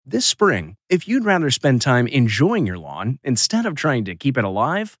This spring, if you'd rather spend time enjoying your lawn instead of trying to keep it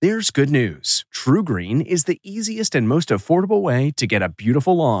alive, there's good news. TruGreen is the easiest and most affordable way to get a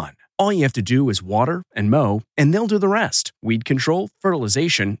beautiful lawn. All you have to do is water and mow, and they'll do the rest. Weed control,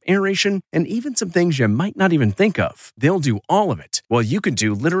 fertilization, aeration, and even some things you might not even think of. They'll do all of it, while you can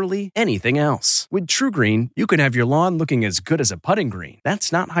do literally anything else. With TruGreen, you can have your lawn looking as good as a putting green.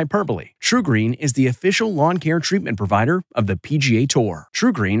 That's not hyperbole. TruGreen is the official lawn care treatment provider of the PGA Tour.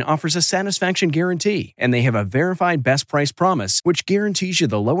 TruGreen offers a satisfaction guarantee, and they have a verified best price promise, which guarantees you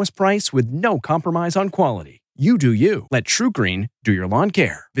the lowest price with no compromise on quality. You do you. Let TruGreen do your lawn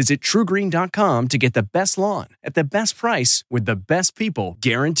care. Visit TruGreen.com to get the best lawn at the best price with the best people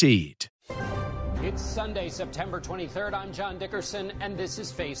guaranteed. It's Sunday, September 23rd. I'm John Dickerson, and this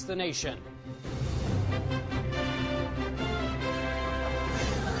is Face the Nation.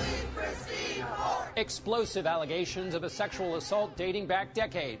 Explosive allegations of a sexual assault dating back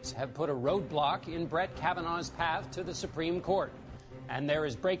decades have put a roadblock in Brett Kavanaugh's path to the Supreme Court. And there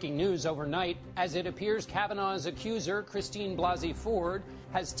is breaking news overnight as it appears Kavanaugh's accuser, Christine Blasey Ford,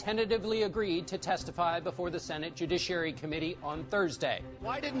 has tentatively agreed to testify before the Senate Judiciary Committee on Thursday.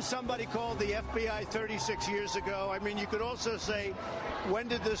 Why didn't somebody call the FBI 36 years ago? I mean, you could also say, when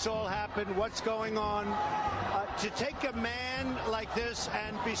did this all happen? What's going on? To take a man like this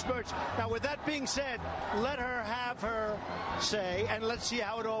and besmirch. Now, with that being said, let her have her say, and let's see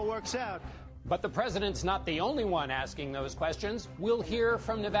how it all works out. But the president's not the only one asking those questions. We'll hear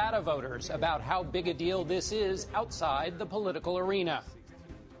from Nevada voters about how big a deal this is outside the political arena.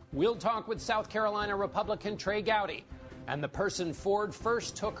 We'll talk with South Carolina Republican Trey Gowdy and the person Ford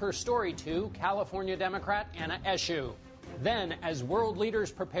first took her story to, California Democrat Anna Eshoo. Then, as world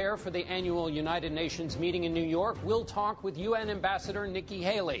leaders prepare for the annual United Nations meeting in New York, we'll talk with UN Ambassador Nikki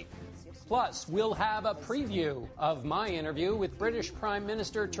Haley. Plus, we'll have a preview of my interview with British Prime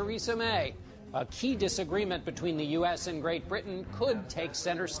Minister Theresa May. A key disagreement between the U.S. and Great Britain could take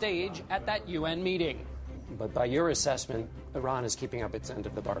center stage at that UN meeting. But by your assessment, Iran is keeping up its end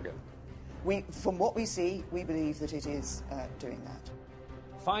of the bargain. From what we see, we believe that it is doing that.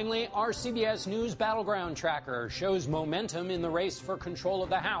 Finally, our CBS News Battleground Tracker shows momentum in the race for control of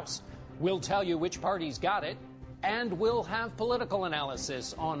the House. We'll tell you which parties got it, and we'll have political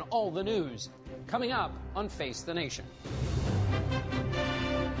analysis on all the news. Coming up on Face the Nation.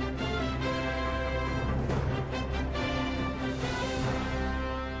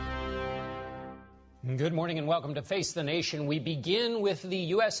 Good morning and welcome to Face the Nation. We begin with the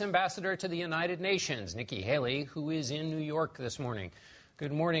U.S. Ambassador to the United Nations, Nikki Haley, who is in New York this morning.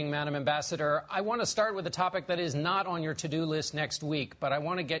 Good morning, Madam Ambassador. I want to start with a topic that is not on your to-do list next week, but I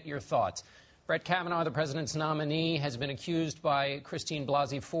want to get your thoughts. Brett Kavanaugh, the president's nominee, has been accused by Christine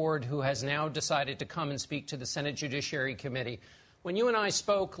Blasey Ford, who has now decided to come and speak to the Senate Judiciary Committee. When you and I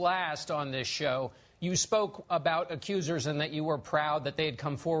spoke last on this show, you spoke about accusers and that you were proud that they had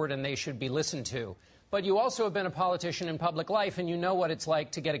come forward and they should be listened to. But you also have been a politician in public life, and you know what it's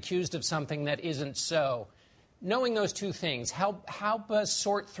like to get accused of something that isn't so. Knowing those two things, help us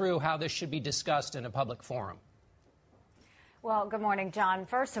sort through how this should be discussed in a public forum. Well, good morning, John.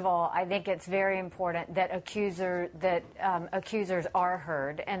 First of all, I think it's very important that accusers are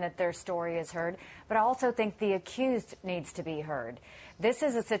heard and that their story is heard. But I also think the accused needs to be heard. This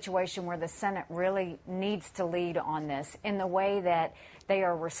is a situation where the Senate really needs to lead on this in the way that they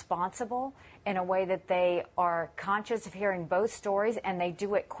are responsible, in a way that they are conscious of hearing both stories, and they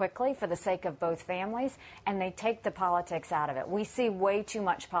do it quickly for the sake of both families, and they take the politics out of it. We see way too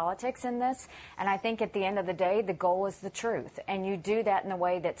much politics in this, and I think at the end of the day, the goal is the truth. And you do that in a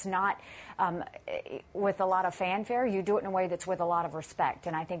way that's not with a lot of fanfare. You do it in a way that's with a lot of respect,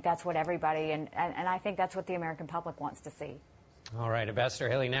 and I think that's what everybody, and I think that's what the American public wants to see. All right, Ambassador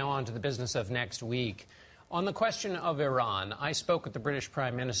Haley, now on to the business of next week. On the question of Iran, I spoke with the British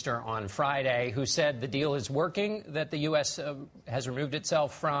Prime Minister on Friday, who said the deal is working, that the U.S. has removed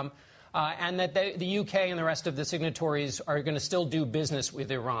itself from, and that the UK and the rest of the signatories are going to still do business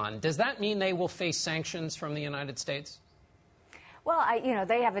with Iran. Does that mean they will face sanctions from the United States? Well,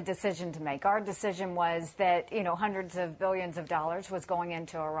 they have a decision to make. Our decision was that, hundreds of billions of dollars was going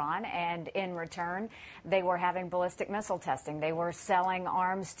into Iran, and in return, they were having ballistic missile testing. They were selling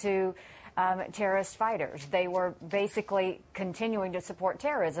arms to terrorist fighters. They were basically continuing to support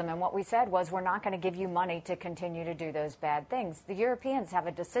terrorism. And what we said was, we're not going to give you money to continue to do those bad things. The Europeans have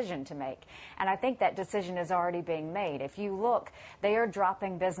a decision to make. And I think that decision is already being made. If you look, they are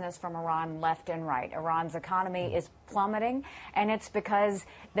dropping business from Iran left and right. Iran's economy is plummeting, and it's because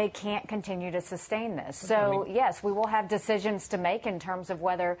they can't continue to sustain this. So, yes, we will have decisions to make in terms of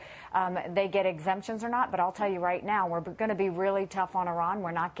whether they get exemptions or not. But I'll tell you right now, we're going to be really tough on Iran.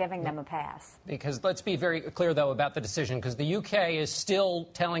 We're not giving them a pass. Because let's be very clear, though, about the decision, because the UK is still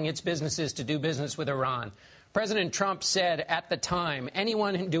telling its businesses to do business with Iran. President Trump said at the time,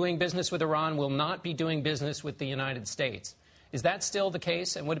 anyone doing business with Iran will not be doing business with the United States. Is that still the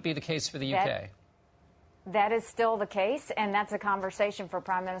case? And would it be the case for the UK? That is still the case, and that's a conversation for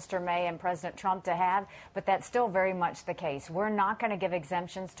Prime Minister May and President Trump to have, but that's still very much the case. We're not going to give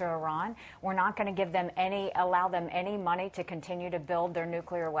exemptions to Iran. We're not going to give them allow them any money to continue to build their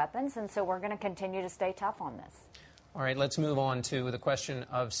nuclear weapons, and so we're going to continue to stay tough on this. All right, let's move on to the question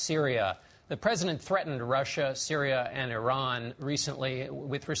of Syria. The president threatened Russia, Syria, and Iran recently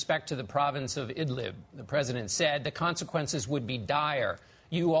with respect to the province of Idlib. The president said the consequences would be dire.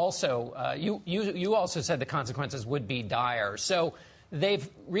 You also said the consequences would be dire. So they've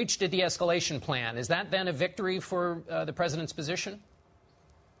reached a de-escalation plan. Is that then a victory for the president's position?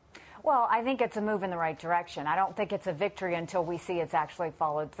 Well, I think it's a move in the right direction. I don't think it's a victory until we see it's actually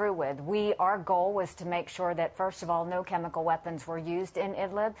followed through with. Our goal was to make sure that, first of all, no chemical weapons were used in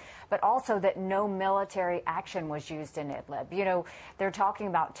Idlib, but also that no military action was used in Idlib. You know, they're talking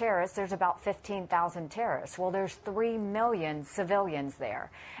about terrorists. There's about 15,000 terrorists. Well, there's 3 million civilians there.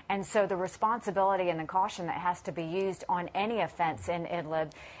 And so the responsibility and the caution that has to be used on any offense in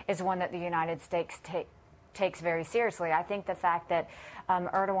Idlib is one that the United States takes very seriously. I think the fact that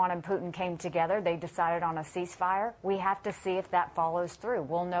Erdogan and Putin came together, they decided on a ceasefire. We have to see if that follows through.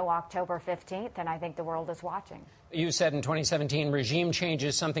 We'll know October 15th, and I think the world is watching. You said in 2017 regime change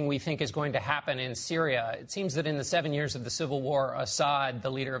is something we think is going to happen in Syria. It seems that in the 7 years of the civil war, Assad,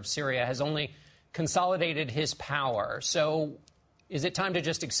 the leader of Syria, has only consolidated his power. So is it time to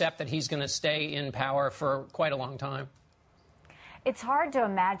just accept that he's going to stay in power for quite a long time? It's hard to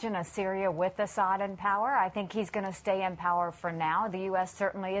imagine a Syria with Assad in power. I think he's going to stay in power for now. The U.S.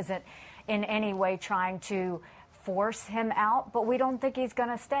 certainly isn't in any way trying to force him out, but we don't think he's going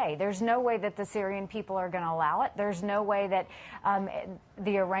to stay. There's no way that the Syrian people are going to allow it. There's no way that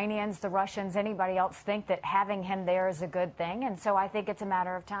the Iranians, the Russians, anybody else think that having him there is a good thing. And so I think it's a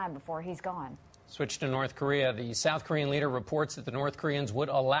matter of time before he's gone. Switch to North Korea. The South Korean leader reports that the North Koreans would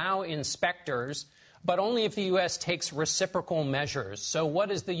allow inspectors, but only if the U.S. takes reciprocal measures. So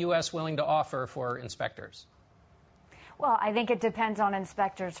what is the U.S. willing to offer for inspectors? Well, I think it depends on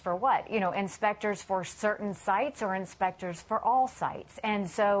inspectors for what. You know, inspectors for certain sites or inspectors for all sites. And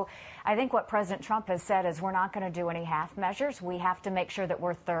so I think what President Trump has said is we're not going to do any half measures. We have to make sure that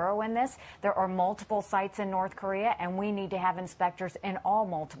we're thorough in this. There are multiple sites in North Korea, and we need to have inspectors in all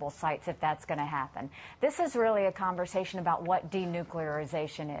multiple sites if that's going to happen. This is really a conversation about what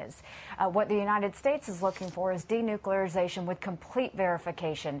denuclearization is. What the United States is looking for is denuclearization with complete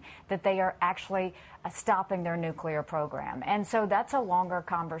verification that they are actually stopping their nuclear program. And so that's a longer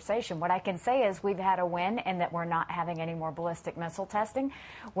conversation. What I can say is we've had a win in that we're not having any more ballistic missile testing.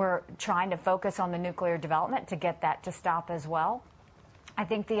 We're trying to focus on the nuclear development to get that to stop as well. I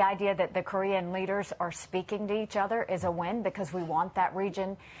think the idea that the Korean leaders are speaking to each other is a win because we want that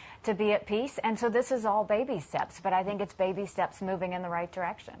region to be at peace. And so this is all baby steps, but I think it's baby steps moving in the right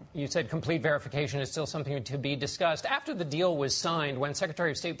direction. You said complete verification is still something to be discussed. After the deal was signed, when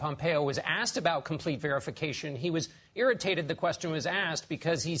Secretary of State Pompeo was asked about complete verification, he was irritated the question was asked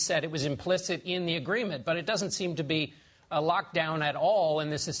because he said it was implicit in the agreement, but it doesn't seem to be a lockdown at all,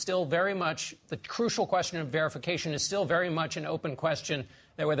 and this is still very much, the crucial question of verification is still very much an open question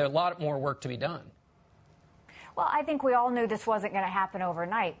where there's a lot more work to be done. Well, I think we all knew this wasn't going to happen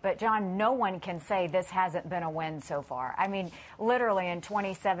overnight. But, John, no one can say this hasn't been a win so far. I mean, literally in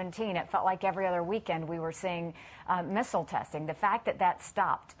 2017, it felt like every other weekend we were seeing missile testing. The fact that that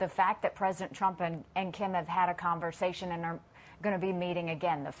stopped, the fact that President Trump and Kim have had a conversation and are going to be meeting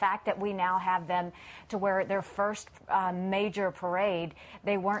again. The fact that we now have them to where their first major parade,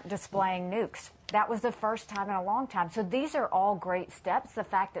 they weren't displaying nukes. That was the first time in a long time. So these are all great steps. The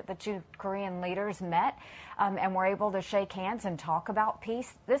fact that the two Korean leaders met and were able to shake hands and talk about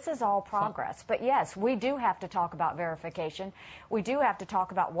peace, this is all progress. But yes, we do have to talk about verification. We do have to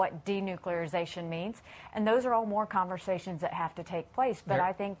talk about what denuclearization means. And those are all more conversations that have to take place. But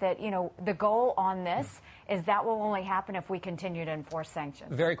I think that, you know, the goal on this is that will only happen if we continue to enforce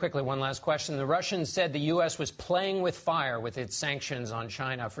sanctions. Very quickly, one last question. The Russians said the U.S. was playing with fire with its sanctions on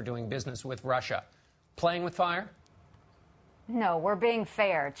China for doing business with Russia. Playing with fire? No, we're being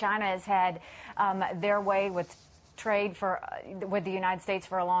fair. China has had their way with trade with the United States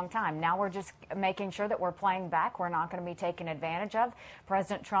for a long time. Now we're just making sure that we're playing back. We're not going to be taken advantage of.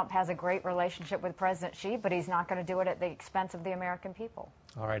 President Trump has a great relationship with President Xi, but he's not going to do it at the expense of the American people.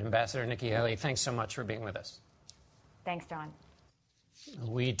 All right, Ambassador Nikki Haley, thanks so much for being with us. Thanks, John.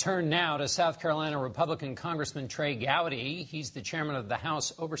 We turn now to South Carolina Republican Congressman Trey Gowdy. He's the chairman of the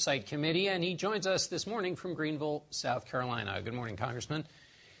House Oversight Committee, and he joins us this morning from Greenville, South Carolina. Good morning, Congressman.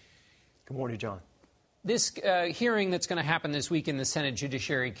 Good morning, John. This hearing that's going to happen this week in the Senate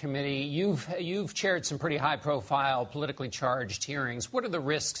Judiciary Committee, you've chaired some pretty high-profile, politically charged hearings. What are the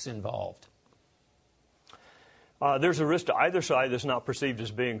risks involved? There's a risk to either side that's not perceived as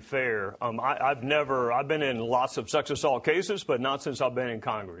being fair. I've been in lots of sex assault cases, but not since I've been in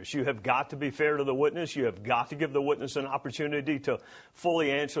Congress. You have got to be fair to the witness. You have got to give the witness an opportunity to fully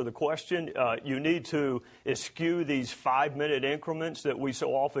answer the question. You need to eschew these 5-minute increments that we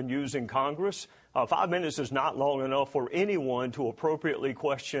so often use in Congress. 5 minutes is not long enough for anyone to appropriately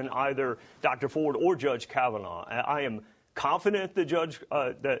question either Dr. Ford or Judge Kavanaugh. I am confident that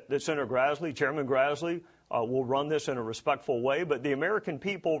Senator Grassley, Chairman Grassley, will run this in a respectful way. But the American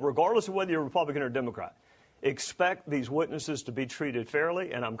people, regardless of whether you're Republican or Democrat, expect these witnesses to be treated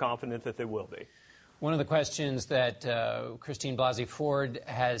fairly, and I'm confident that they will be. One of the questions that Christine Blasey Ford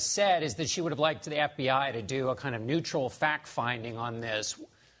has said is that she would have liked the FBI to do a kind of neutral fact-finding on this.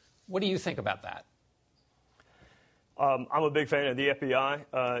 What do you think about that? I'm a big fan of the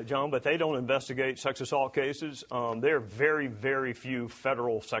FBI, John, but they don't investigate sex assault cases. There are very, very few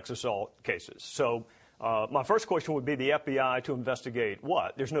federal sex assault cases. So my first question would be the FBI to investigate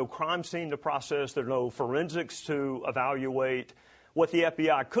what? There's no crime scene to process. There's no forensics to evaluate. What the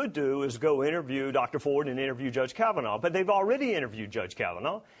FBI could do is go interview Dr. Ford and interview Judge Kavanaugh. But they've already interviewed Judge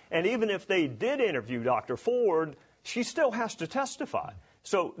Kavanaugh. And even if they did interview Dr. Ford, she still has to testify.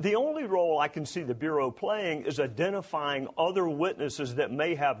 So the only role I can see the Bureau playing is identifying other witnesses that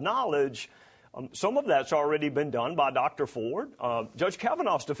may have knowledge. Some of that's already been done by Dr. Ford. Judge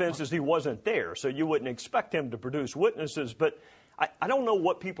Kavanaugh's defense is he wasn't there, so you wouldn't expect him to produce witnesses. But I don't know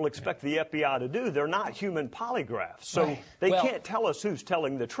what people expect the FBI to do. They're not human polygraphs, so they can't tell us who's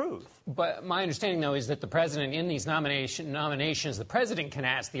telling the truth. But my understanding, though, is that the president, in these nominations, the president can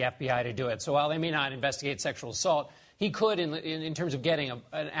ask the FBI to do it. So while they may not investigate sexual assault, he could in terms of getting an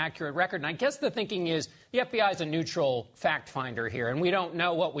accurate record. And I guess the thinking is the FBI is a neutral fact finder here, and we don't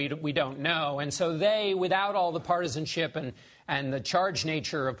know what we don't know. And so they, without all the partisanship and the charged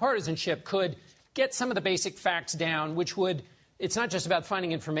nature of partisanship, could get some of the basic facts down, which would, it's not just about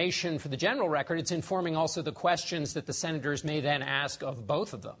finding information for the general record, it's informing also the questions that the senators may then ask of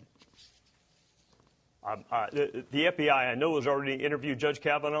both of them. The FBI, I know, has already interviewed Judge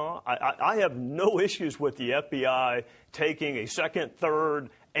Kavanaugh. I have no issues with the FBI taking a second,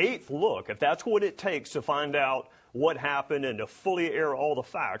 third, eighth look, if that's what it takes to find out what happened and to fully air all the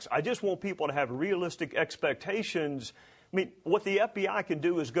facts. I just want people to have realistic expectations. I mean, what the FBI can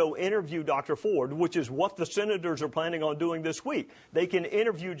do is go interview Dr. Ford, which is what the senators are planning on doing this week. They can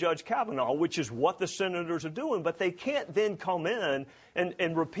interview Judge Kavanaugh, which is what the senators are doing, but they can't then come in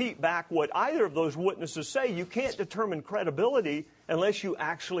and repeat back what either of those witnesses say. You can't determine credibility unless you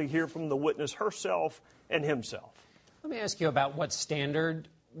actually hear from the witness herself and himself. Let me ask you about what standard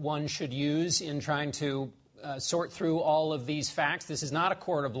one should use in trying to sort through all of these facts. This is not a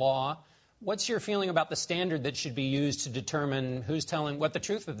court of law. What's your feeling about the standard that should be used to determine who's telling what the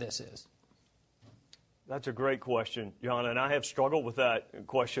truth of this is? That's a great question, John, and I have struggled with that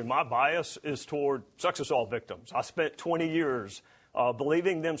question. My bias is toward sex assault victims. I spent 20 years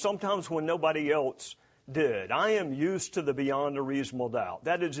believing them sometimes when nobody else did. I am used to the beyond a reasonable doubt.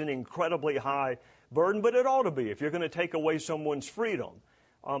 That is an incredibly high burden, but it ought to be if you're going to take away someone's freedom.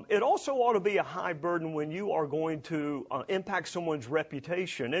 It also ought to be a high burden when you are going to impact someone's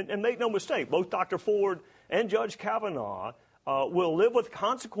reputation. And make no mistake, both Dr. Ford and Judge Kavanaugh will live with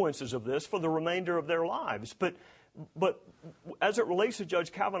consequences of this for the remainder of their lives. But as it relates to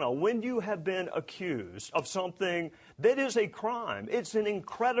Judge Kavanaugh, when you have been accused of something that is a crime, it's an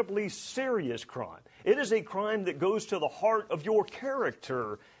incredibly serious crime. It is a crime that goes to the heart of your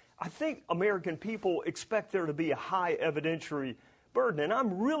character. I think American people expect there to be a high evidentiary burden. And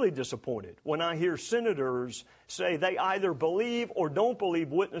I'm really disappointed when I hear senators say they either believe or don't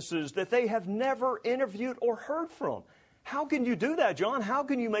believe witnesses that they have never interviewed or heard from. How can you do that, John? How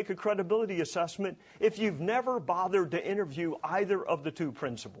can you make a credibility assessment if you've never bothered to interview either of the two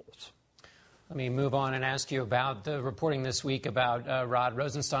principals? Let me move on and ask you about the reporting this week about Rod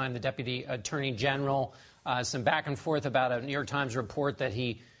Rosenstein, the Deputy Attorney General. Some back and forth about a New York Times report that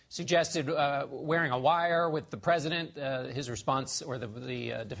he suggested wearing a wire with the president. His response, or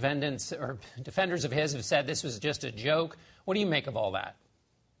the defendants or defenders of his have said this was just a joke. What do you make of all that?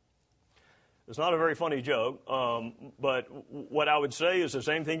 It's not a very funny joke, but what I would say is the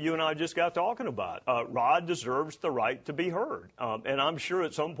same thing you and I just got talking about. Rod deserves the right to be heard. And I'm sure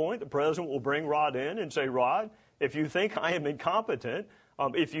at some point the president will bring Rod in and say, Rod, if you think I am incompetent,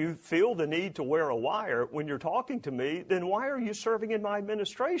 if you feel the need to wear a wire when you're talking to me, then why are you serving in my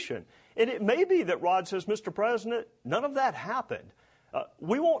administration? And it may be that Rod says, Mr. President, none of that happened.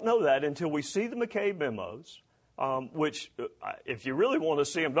 We won't know that until we see the McCabe memos. Which, if you really want to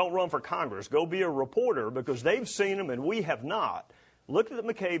see them, don't run for Congress. Go be a reporter, because they've seen them and we have not. Look at the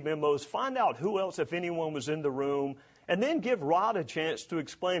McCabe memos, find out who else, if anyone, was in the room, and then give Rod a chance to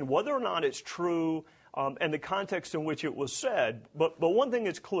explain whether or not it's true and the context in which it was said. But one thing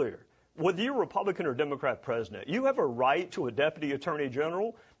is clear. Whether you're Republican or Democrat president, you have a right to a deputy attorney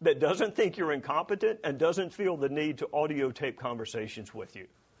general that doesn't think you're incompetent and doesn't feel the need to audio tape conversations with you.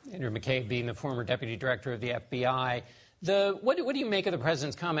 Andrew McCabe being the former deputy director of the FBI. What do you make of the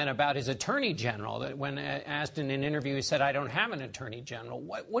president's comment about his attorney general? That when asked in an interview, he said, I don't have an attorney general.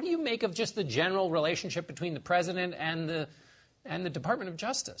 What do you make of just the general relationship between the president and the Department of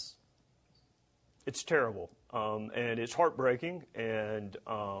Justice? It's terrible, and it's heartbreaking, and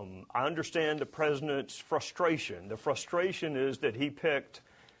I understand the president's frustration. The frustration is that he picked,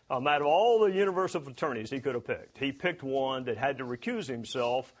 out of all the universe of attorneys he could have picked, he picked one that had to recuse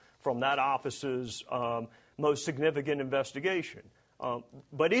himself from that office's most significant investigation.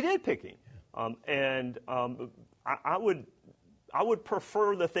 But he did pick him, and I would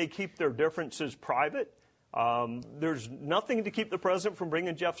prefer that they keep their differences private. There's nothing to keep the president from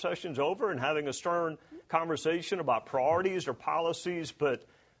bringing Jeff Sessions over and having a stern conversation about priorities or policies, but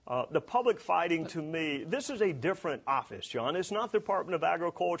the public fighting, to me, this is a different office, John. It's not the Department of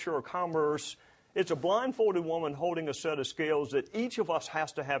Agriculture or Commerce. It's a blindfolded woman holding a set of scales that each of us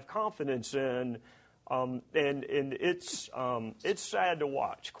has to have confidence in, and it's sad to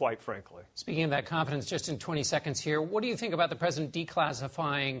watch, quite frankly. Speaking of that confidence, just in 20 seconds here, what do you think about the president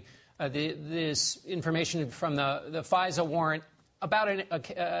declassifying this information from the FISA warrant about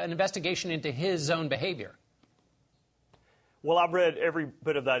an investigation into his own behavior? Well, I've read every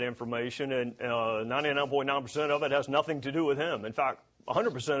bit of that information, and 99.9% of it has nothing to do with him. In fact,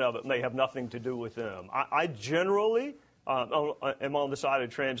 100% of it may have nothing to do with him. I generally am on the side of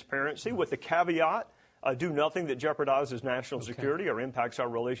transparency, with the caveat, do nothing that jeopardizes national security or impacts our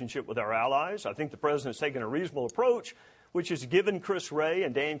relationship with our allies. I think the president's taken a reasonable approach, which has given Chris Wray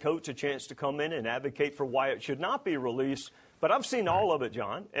and Dan Coates a chance to come in and advocate for why it should not be released. But I've seen all of it,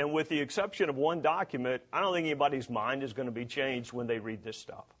 John, and with the exception of one document, I don't think anybody's mind is going to be changed when they read this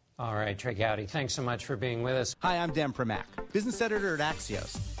stuff. All right, Trey Gowdy, thanks so much for being with us. Hi, I'm Dan Primack, business editor at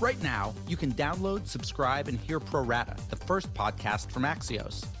Axios. Right now, you can download, subscribe, and hear Pro Rata, the first podcast from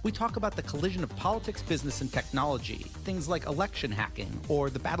Axios. We talk about the collision of politics, business, and technology, things like election hacking, or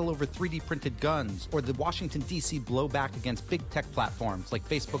the battle over 3D printed guns, or the Washington, D.C. blowback against big tech platforms like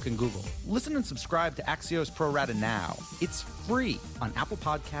Facebook and Google. Listen and subscribe to Axios Pro Rata now. It's free on Apple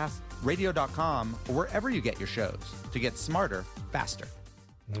Podcasts, radio.com, or wherever you get your shows. To get smarter, faster.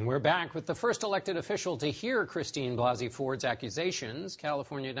 And we're back with the first elected official to hear Christine Blasey Ford's accusations,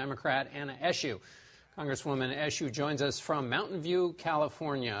 California Democrat Anna Eshoo. Congresswoman Eshoo joins us from Mountain View,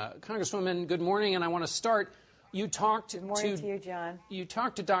 California. Congresswoman, good morning, and I want to start. Good morning to you, John. You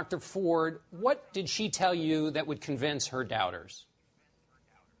talked to Dr. Ford. What did she tell you that would convince her doubters?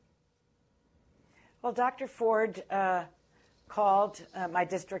 Well, Dr. Ford called my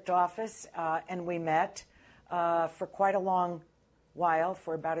district office, and we met for quite a long while,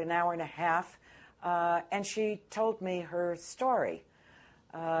 for about an hour and a half, and she told me her story.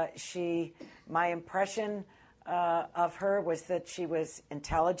 My impression of her was that she was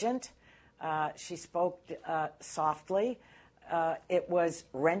intelligent. She spoke softly. It was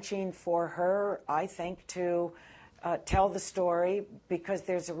wrenching for her, I think, to tell the story, because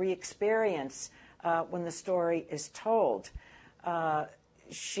there's a re-experience when the story is told.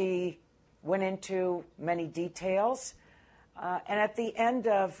 She went into many details. And at the end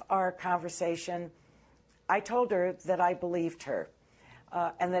of our conversation, I told her that I believed her.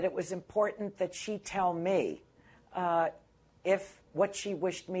 and that it was important that she tell me if what she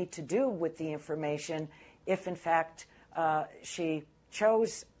wished me to do with the information, if in fact she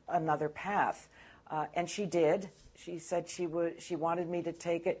chose another path. And she did. She said she wanted me to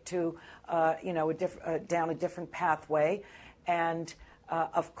take it to, down a different pathway, and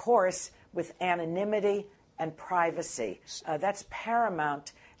of course with anonymity and privacy. That's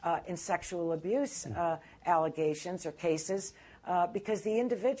paramount in sexual abuse allegations or cases, because the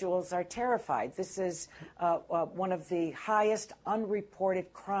individuals are terrified. This is one of the highest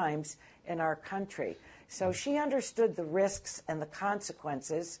unreported crimes in our country. So she understood the risks and the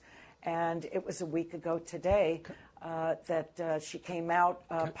consequences, and it was a week ago today that she came out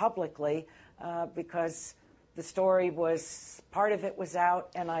publicly because the story was, part of it was out,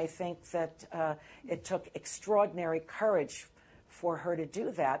 and I think that it took extraordinary courage for her to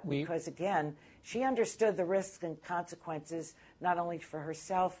do that because, again, she understood the risks and consequences not only for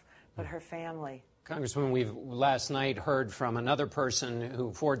herself but her family. Congresswoman, we've last night heard from another person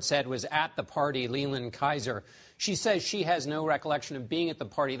who Ford said was at the party, Leland Kaiser. She says she has no recollection of being at the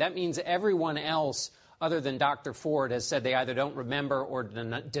party. That means everyone else other than Dr. Ford has said they either don't remember or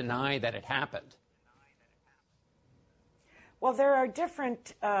deny that it happened. Well, there are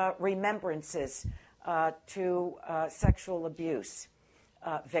different remembrances to sexual abuse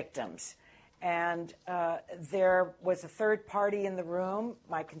victims. And there was a third party in the room.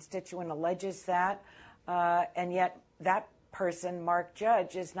 My constituent alleges that. And yet that person, Mark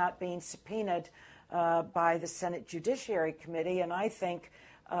Judge, is not being subpoenaed by the Senate Judiciary Committee. And I think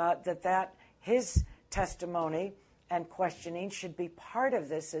that his testimony and questioning should be part of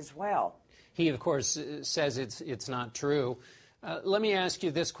this as well. He, of course, says it's not true. Let me ask you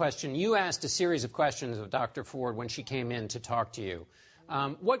this question. You asked a series of questions of Dr. Ford when she came in to talk to you.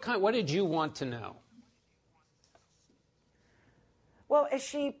 What did you want to know? Well, as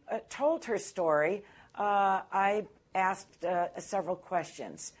she told her story, I asked several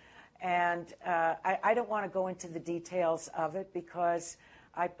questions. And I don't want to go into the details of it because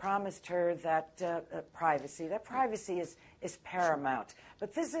I promised her that privacy is paramount.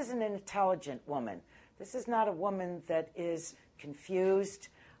 But this is an intelligent woman. This is not a woman that is confused,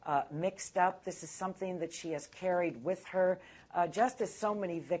 mixed up. This is something that she has carried with her, just as so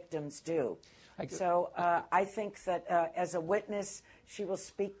many victims do. So I think that as a witness, she will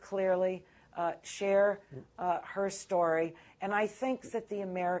speak clearly, share her story, and I think that the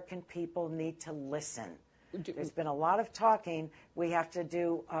American people need to listen. There's been a lot of talking. We have to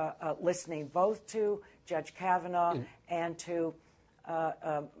do listening both to Judge Kavanaugh and to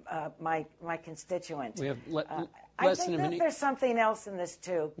my constituent. We have I less think than a that minute. there's something else in this,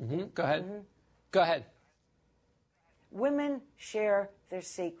 too. Go ahead. Go ahead. Women share their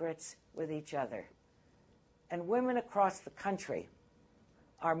secrets with each other. And women across the country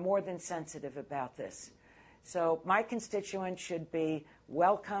are more than sensitive about this. So my constituent should be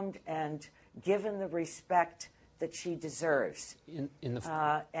welcomed and given the respect that she deserves.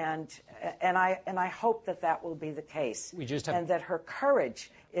 And I hope that will be the case. And that her courage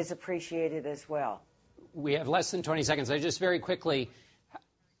is appreciated as well. We have less than 20 seconds. I just very quickly,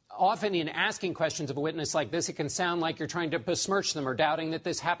 often in asking questions of a witness like this, it can sound like you're trying to besmirch them or doubting that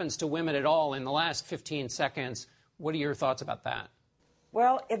this happens to women at all. In the last 15 seconds, what are your thoughts about that?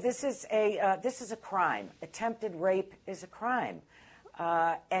 Well, this is a crime. Attempted rape is a crime.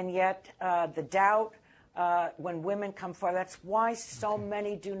 And yet the doubt when women come forward, that's why so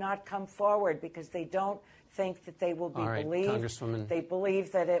many do not come forward, because they don't think that they will be believed. Congresswoman. They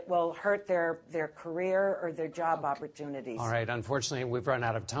believe that it will hurt their career or their job opportunities. All right. Unfortunately, we've run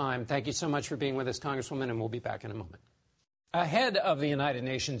out of time. Thank you so much for being with us, Congresswoman, and we'll be back in a moment. Ahead of the United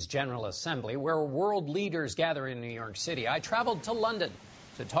Nations General Assembly, where world leaders gather in New York City, I traveled to London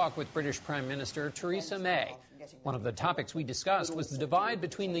to talk with British Prime Minister Theresa May. One of the topics we discussed was the divide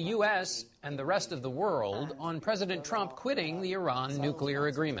between the U.S. and the rest of the world on President Trump quitting the Iran nuclear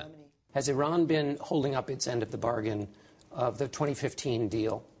agreement. Has Iran been holding up its end of the bargain of the 2015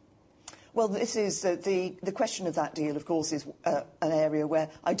 deal? Well, this is the question of that deal, of course, is an area where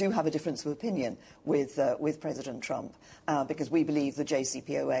I do have a difference of opinion with President Trump, because we believe the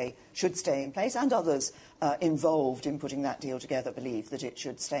JCPOA should stay in place, and others involved in putting that deal together believe that it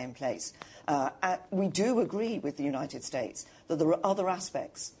should stay in place. We do agree with the United States that there are other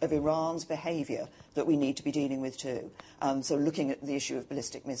aspects of Iran's behaviour that we need to be dealing with too. So looking at the issue of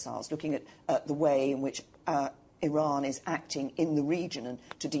ballistic missiles, looking at the way in which Iran is acting in the region and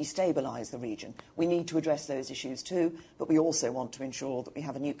to destabilise the region. We need to address those issues too, but we also want to ensure that we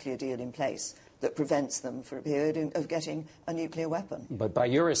have a nuclear deal in place that prevents them for a period of getting a nuclear weapon. But by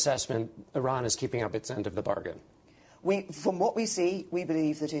your assessment, Iran is keeping up its end of the bargain. from what we see, we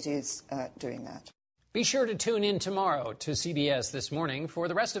believe that it is doing that. Be sure to tune in tomorrow to CBS This Morning for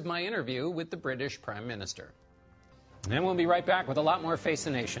the rest of my interview with the British Prime Minister. And we'll be right back with a lot more Face the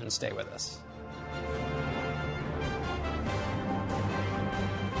Nation. Stay with us.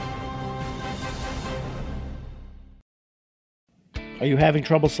 Are you having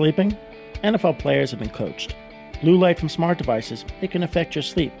trouble sleeping? NFL players have been coached. Blue light from smart devices, it can affect your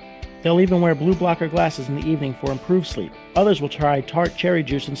sleep. They'll even wear blue blocker glasses in the evening for improved sleep. Others will try tart cherry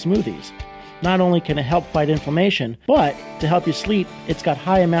juice in smoothies. Not only can it help fight inflammation, but to help you sleep, it's got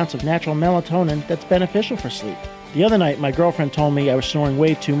high amounts of natural melatonin that's beneficial for sleep. The other night, my girlfriend told me I was snoring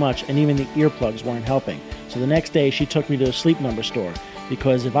way too much and even the earplugs weren't helping. So the next day, she took me to a Sleep Number store,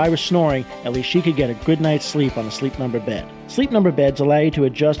 because if I was snoring, at least she could get a good night's sleep on a Sleep Number bed. Sleep Number beds allow you to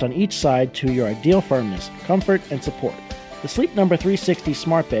adjust on each side to your ideal firmness, comfort, and support. The Sleep Number 360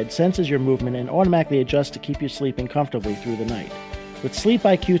 smart bed senses your movement and automatically adjusts to keep you sleeping comfortably through the night. With Sleep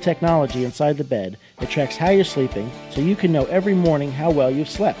IQ technology inside the bed, it tracks how you're sleeping so you can know every morning how well you've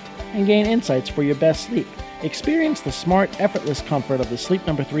slept and gain insights for your best sleep. Experience the smart, effortless comfort of the Sleep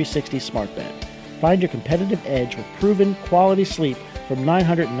Number 360 smart bed. Find your competitive edge with proven quality sleep from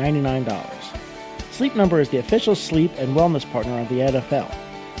 $999. Sleep Number is the official sleep and wellness partner of the NFL.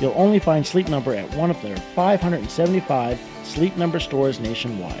 You'll only find Sleep Number at one of their 575 Sleep Number stores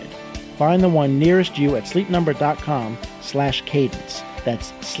nationwide. Find the one nearest you at sleepnumber.com/cadence.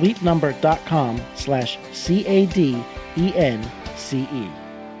 That's sleepnumber.com/CADENCE.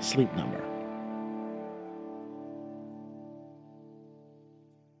 Sleep Number.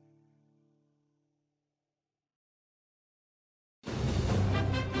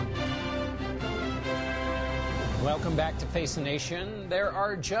 Welcome back to Face the Nation. There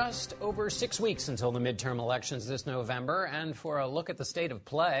are just over 6 weeks until the midterm elections this November, and for a look at the state of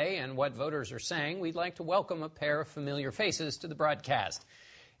play and what voters are saying, we'd like to welcome a pair of familiar faces to the broadcast.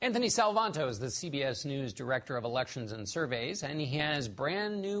 Anthony Salvanto is the CBS News Director of Elections and Surveys, and he has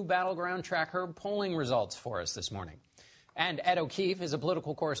brand new Battleground Tracker polling results for us this morning. And Ed O'Keefe is a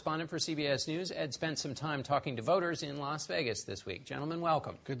political correspondent for CBS News. Ed spent some time talking to voters in Las Vegas this week. Gentlemen,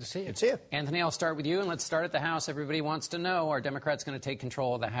 welcome. Good to see you. Good to see you. Anthony, I'll start with you, and let's start at the House. Everybody wants to know, are Democrats going to take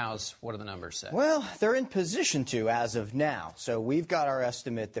control of the House? What do the numbers say? Well, they're in position to as of now. So we've got our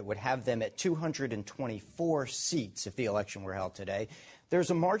estimate that would have them at 224 seats if the election were held today. There's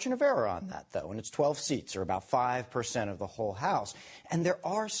a margin of error on that, though, and it's 12 seats, or about 5% of the whole House. And there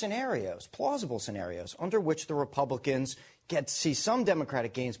are scenarios, plausible scenarios, under which the Republicans get to see some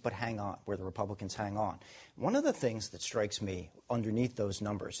Democratic gains, but hang on, where the Republicans hang on. One of the things that strikes me underneath those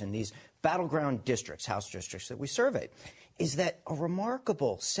numbers in these battleground districts, House districts that we surveyed, is that a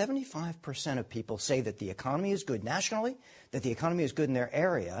remarkable 75% of people say that the economy is good nationally, that the economy is good in their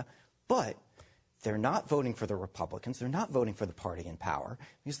area, but they're not voting for the Republicans. They're not voting for the party in power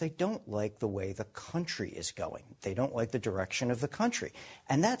because they don't like the way the country is going. They don't like the direction of the country.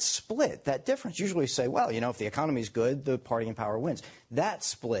 And that split, that difference, usually say, well, you know, if the economy is good, the party in power wins. That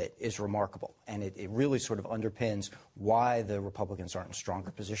split is remarkable, and it really sort of underpins why the Republicans aren't in a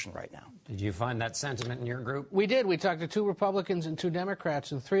stronger position right now. Did you find that sentiment in your group? We did. We talked to 2 Republicans and 2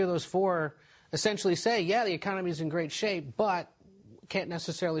 Democrats, and 3 of those 4 essentially say, yeah, the economy is in great shape, but can't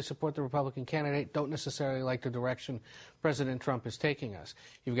necessarily support the Republican candidate, don't necessarily like the direction President Trump is taking us.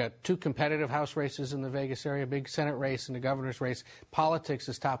 You've got 2 competitive House races in the Vegas area, a big Senate race and a governor's race. Politics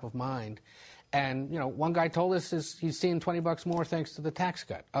is top of mind. And, you know, one guy told us he's seeing $20 more thanks to the tax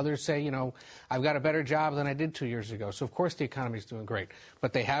cut. Others say, you know, I've got a better job than I did 2 years ago. So, of course, the economy's doing great.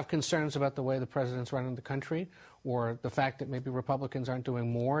 But they have concerns about the way the president's running the country, or the fact that maybe Republicans aren't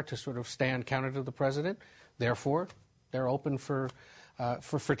doing more to sort of stand counter to the president. Therefore, they're open for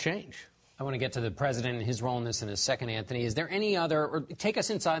change. I want to get to the president and his role in this in a second, Anthony. Is there any other, or take us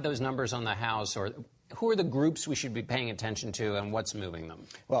inside those numbers on the House, or who are the groups we should be paying attention to and what's moving them?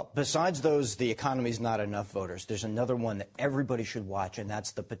 Well, besides those, the economy's not enough voters. There's another one that everybody should watch, and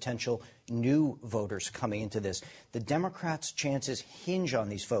that's the potential new voters coming into this. The Democrats' chances hinge on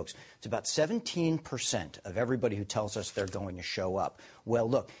these folks. It's about 17% of everybody who tells us they're going to show up. Well,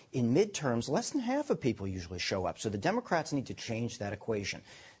 look, in midterms, less than half of people usually show up. So the Democrats need to change that equation.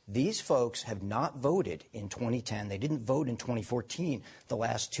 These folks have not voted in 2010. They didn't vote in 2014, the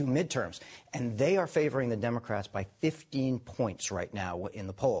last 2 midterms. And they are favoring the Democrats by 15 points right now in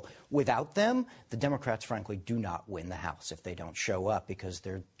the poll. Without them, the Democrats, frankly, do not win the House if they don't show up, because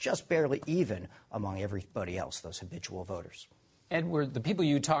they're just barely even among everybody else, those habitual voters. Ed, were the people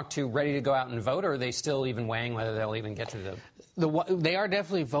you talked to ready to go out and vote, or are they still even weighing whether they'll even get to the They are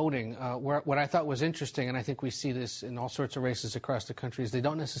definitely voting. What I thought was interesting, and I think we see this in all sorts of races across the country, is they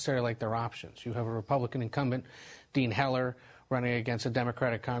don't necessarily like their options. You have a Republican incumbent, Dean Heller, running against a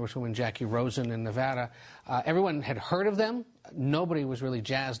Democratic Congresswoman, Jackie Rosen, in Nevada. Everyone had heard of them. Nobody was really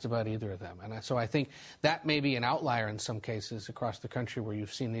jazzed about either of them. And so I think that may be an outlier in some cases across the country where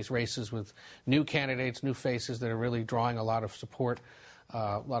you've seen these races with new candidates, new faces that are really drawing a lot of support.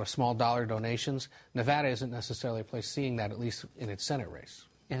 A lot of small dollar donations. Nevada isn't necessarily a place seeing that, at least in its Senate race.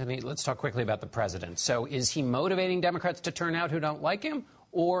 Anthony, let's talk quickly about the president. So is he motivating Democrats to turn out who don't like him?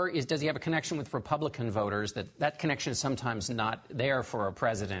 Or does he have a connection with Republican voters that connection is sometimes not there for a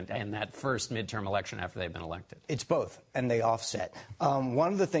president in that first midterm election after they've been elected? It's both, and they offset.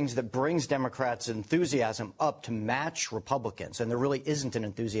 One of the things that brings Democrats' enthusiasm up to match Republicans, and there really isn't an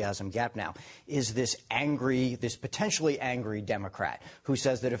enthusiasm gap now, is this potentially angry Democrat who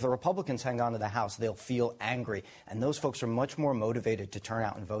says that if the Republicans hang on to the House, they'll feel angry. And those folks are much more motivated to turn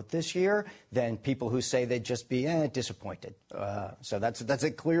out and vote this year than people who say they'd just be disappointed. So that's he's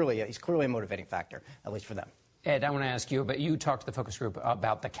clearly a motivating factor, at least for them. Ed, I want to ask you, but you talked to the focus group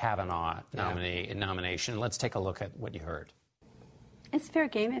about the Kavanaugh nomination. Let's take a look at what you heard. It's fair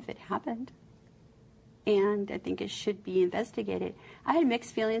game if it happened, and I think it should be investigated. I had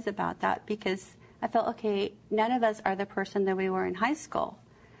mixed feelings about that because I felt, okay, none of us are the person that we were in high school.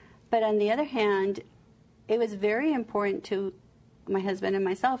 But on the other hand, it was very important to my husband and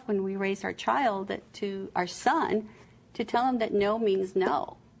myself when we raised our child, to our son, to tell him that no means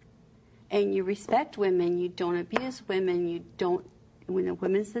no. And you respect women, you don't abuse women, when a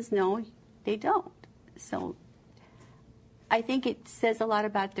woman says no, they don't. So I think it says a lot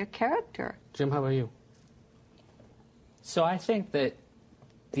about their character. Jim, how about you? So I think that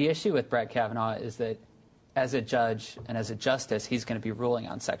the issue with Brett Kavanaugh is that as a judge and as a justice, he's going to be ruling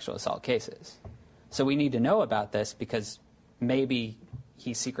on sexual assault cases. So we need to know about this because maybe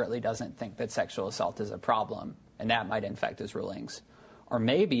he secretly doesn't think that sexual assault is a problem, and that might infect his rulings. Or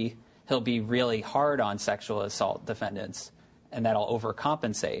maybe he'll be really hard on sexual assault defendants, and that'll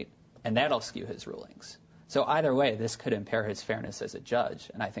overcompensate, and that'll skew his rulings. So either way, this could impair his fairness as a judge,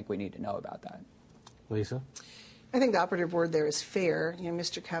 and I think we need to know about that. Lisa? I think the operative word there is fair.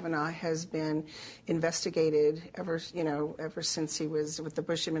 Mr. Kavanaugh has been investigated ever since he was with the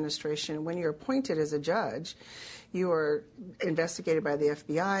Bush administration. When you're appointed as a judge, you are investigated by the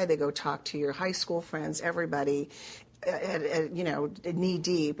FBI. They go talk to your high school friends, everybody, knee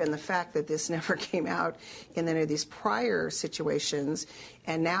deep. And the fact that this never came out in any of these prior situations,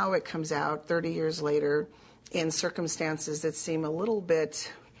 and now it comes out 30 years later in circumstances that seem a little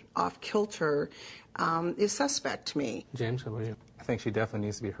bit off kilter, is suspect to me. James, how about you? I think she definitely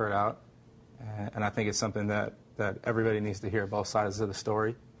needs to be heard out, and I think it's something that everybody needs to hear both sides of the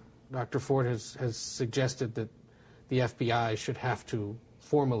story. Dr. Ford has suggested that the FBI should have to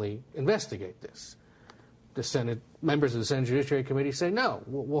formally investigate this. The Senate, members of the Senate Judiciary Committee say, no,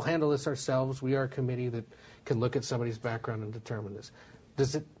 we'll handle this ourselves. We are a committee that can look at somebody's background and determine this.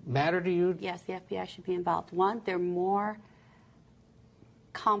 Does it matter to you? Yes, the FBI should be involved. One, they're more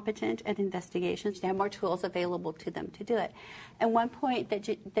competent at investigations. They have more tools available to them to do it. And one point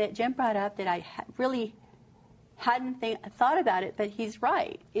that Jim brought up that I really hadn't thought about it, but he's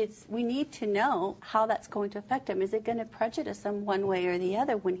right. We need to know how that's going to affect him. Is it going to prejudice him one way or the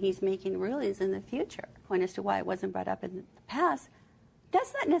other when he's making rulings in the future? Point as to why it wasn't brought up in the past.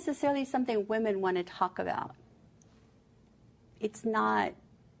 That's not necessarily something women want to talk about. It's not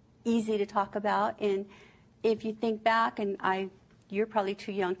easy to talk about. And if you think back, and you're probably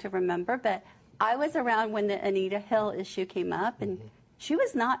too young to remember, but I was around when the Anita Hill issue came up, and she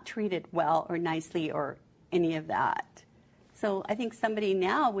was not treated well or nicely or any of that. So I think somebody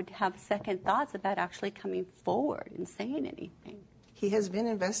now would have second thoughts about actually coming forward and saying anything. He has been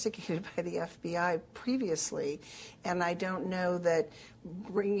investigated by the FBI previously, and I don't know that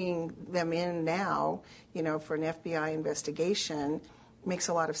bringing them in now, for an FBI investigation makes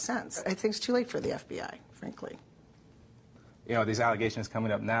a lot of sense. I think it's too late for the FBI, frankly. These allegations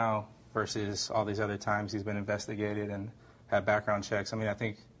coming up now versus all these other times he's been investigated and had background checks. I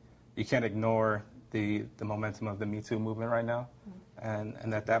think you can't ignore the momentum of the Me Too movement right now, and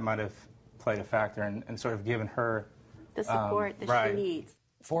that might have played a factor and sort of given her the support that she needs.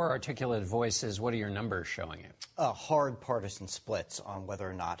 For articulate voices, what are your numbers showing you? Hard partisan splits on whether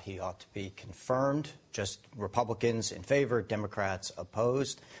or not he ought to be confirmed. Just Republicans in favor, Democrats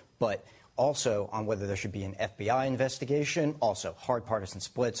opposed. But Also, on whether there should be an FBI investigation, also hard partisan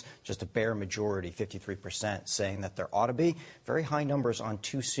splits, just a bare majority, 53%, saying that there ought to be. Very high numbers on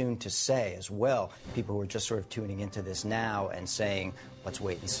too soon to say as well. People who are just sort of tuning into this now and saying, let's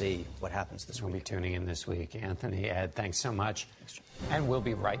wait and see what happens this week. We'll be tuning in this week. Anthony, Ed, thanks so much. And we'll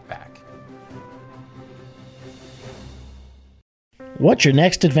be right back. What's your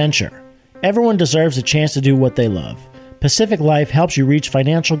next adventure? Everyone deserves a chance to do what they love. Pacific Life helps you reach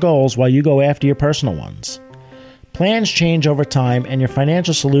financial goals while you go after your personal ones. Plans change over time, and your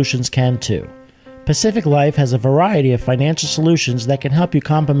financial solutions can too. Pacific Life has a variety of financial solutions that can help you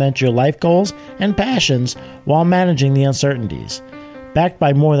complement your life goals and passions while managing the uncertainties. Backed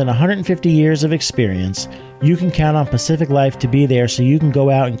by more than 150 years of experience, you can count on Pacific Life to be there so you can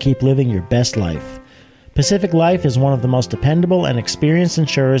go out and keep living your best life. Pacific Life is one of the most dependable and experienced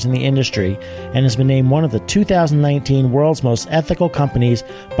insurers in the industry and has been named one of the 2019 World's Most Ethical Companies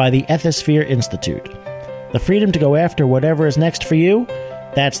by the Ethisphere Institute. The freedom to go after whatever is next for you?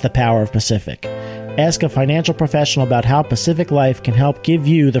 That's the power of Pacific. Ask a financial professional about how Pacific Life can help give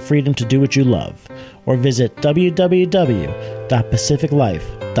you the freedom to do what you love, or visit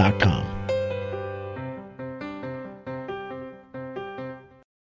www.pacificlife.com.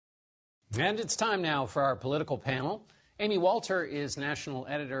 And it's time now for our political panel. Amy Walter is national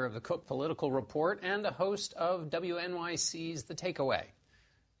editor of the Cook Political Report and a host of WNYC's The Takeaway.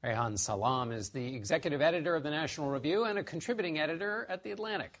 Rehan Salam is the executive editor of the National Review and a contributing editor at The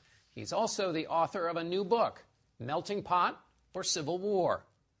Atlantic. He's also the author of a new book, Melting Pot or Civil War.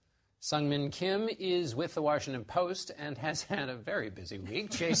 Sungmin Kim is with the Washington Post and has had a very busy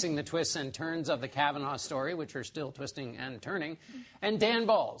week chasing the twists and turns of the Kavanaugh story, which are still twisting and turning. And Dan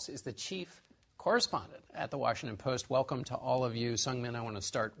Balls is the chief correspondent at the Washington Post. Welcome to all of you. Sungmin, I want to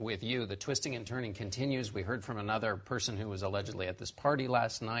start with you. The twisting and turning continues. We heard from another person who was allegedly at this party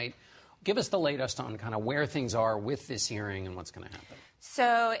last night. Give us the latest on kind of where things are with this hearing and what's going to happen.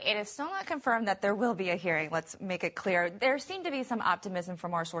 So it is still not confirmed that there will be a hearing. Let's make it clear. There seemed to be some optimism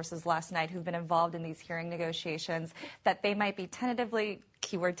from our sources last night who've been involved in these hearing negotiations that they might be tentatively,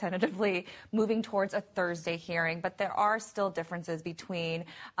 keyword tentatively, moving towards a Thursday hearing. But there are still differences between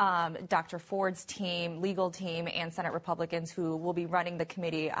Dr. Ford's team, legal team, and Senate Republicans who will be running the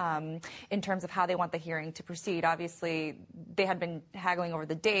committee in terms of how they want the hearing to proceed. Obviously, they had been haggling over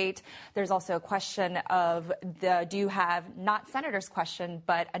the date. There's also a question of do you have not senators' question,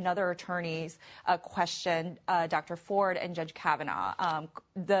 but another attorney's question, Dr. Ford and Judge Kavanaugh.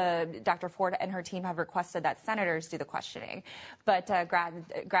 Dr. Ford and her team have requested that senators do the questioning. But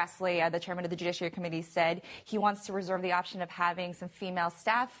Grassley, the chairman of the Judiciary Committee, said he wants to reserve the option of having some female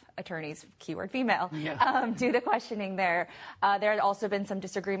staff attorneys, keyword female, do the questioning there. There had also been some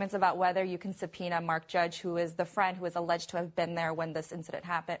disagreements about whether you can subpoena Mark Judge, who is the friend who is alleged to have been there when this incident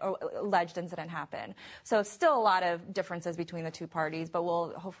happened, or alleged incident happened. So still a lot of differences between the two parties, but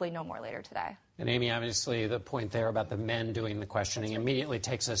we'll hopefully know more later today. And Amy, obviously the point there about the men doing the questioning immediately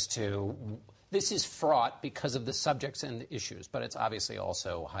takes us to this is fraught because of the subjects and the issues, but it's obviously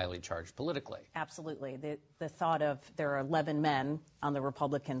also highly charged politically. Absolutely. The thought of there are 11 men on the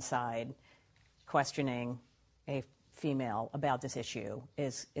Republican side questioning a female about this issue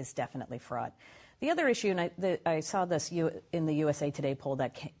is definitely fraught. The other issue, and I saw this in the USA Today poll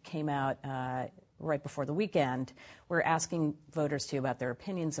that came out right before the weekend, we're asking voters too about their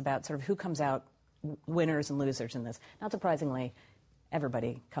opinions about sort of who comes out winners and losers in this. Not surprisingly,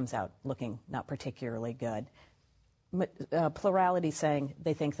 everybody comes out looking not particularly good. Plurality saying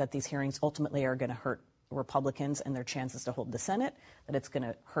they think that these hearings ultimately are going to hurt Republicans and their chances to hold the Senate, that it's going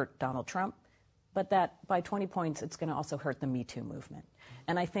to hurt Donald Trump, but that by 20 points it's going to also hurt the Me Too movement.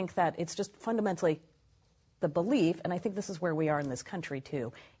 And I think that it's just fundamentally the belief, and I think this is where we are in this country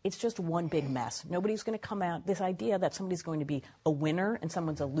too, it's just one big mess. Nobody's going to come out, this idea that somebody's going to be a winner and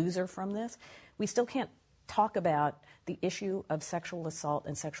someone's a loser from this, we still can't talk about the issue of sexual assault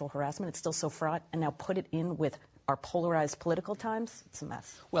and sexual harassment. It's still so fraught, and now put it in with our polarized political times, it's a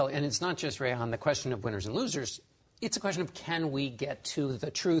mess. Well, and it's not just, Rehan, the question of winners and losers. It's a question of can we get to the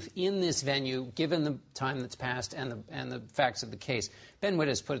truth in this venue, given the time that's passed and the facts of the case. Ben Witt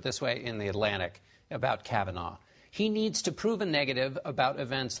has put it this way in The Atlantic about Kavanaugh. He needs to prove a negative about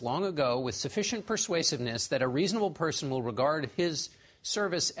events long ago with sufficient persuasiveness that a reasonable person will regard his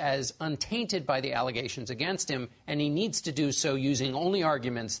service as untainted by the allegations against him, and he needs to do so using only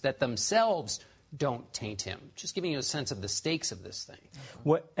arguments that themselves don't taint him. Just giving you a sense of the stakes of this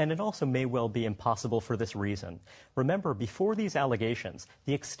thing. And it also may well be impossible for this reason. Remember, before these allegations,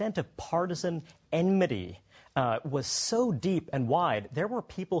 the extent of partisan enmity was so deep and wide. There were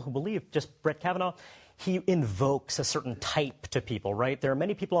people who believed just Brett Kavanaugh, he invokes a certain type to people, right? There are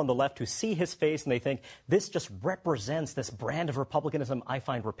many people on the left who see his face and they think this just represents this brand of republicanism I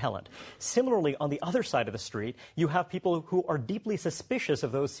find repellent. Similarly, on the other side of the street, you have people who are deeply suspicious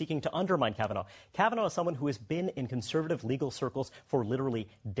of those seeking to undermine Kavanaugh. Kavanaugh is someone who has been in conservative legal circles for literally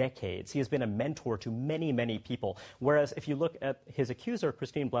decades. He has been a mentor to many, many people. Whereas if you look at his accuser,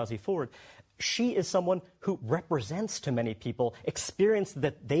 Christine Blasey Ford, she is someone who represents to many people experience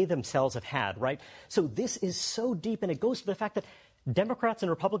that they themselves have had, right? So this is so deep, and it goes to the fact that Democrats and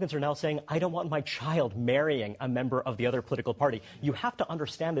Republicans are now saying, I don't want my child marrying a member of the other political party. You have to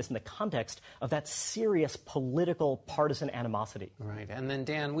understand this in the context of that serious political partisan animosity. Right. And then,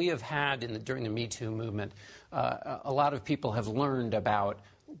 Dan, we have had, during the Me Too movement, a lot of people have learned about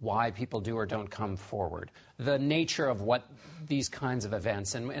why people do or don't come forward, the nature of what these kinds of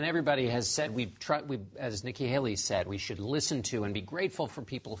events, and everybody has said, as Nikki Haley said, we should listen to and be grateful for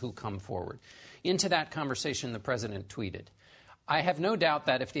people who come forward. Into that conversation, the president tweeted, I have no doubt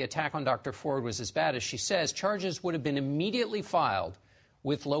that if the attack on Dr. Ford was as bad as she says, charges would have been immediately filed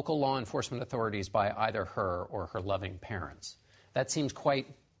with local law enforcement authorities by either her or her loving parents. That seems quite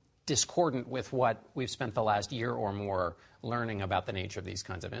discordant with what we've spent the last year or more learning about the nature of these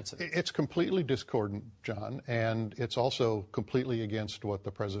kinds of incidents. It's completely discordant, John, and it's also completely against what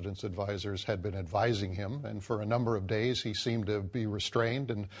the president's advisors had been advising him. And for a number of days, he seemed to be restrained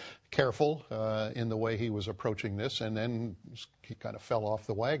and careful in the way he was approaching this, and then he kind of fell off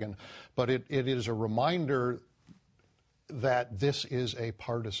the wagon. But it is a reminder that this is a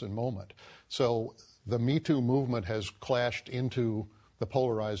partisan moment. So the Me Too movement has clashed into the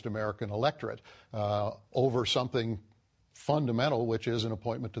polarized American electorate over something fundamental, which is an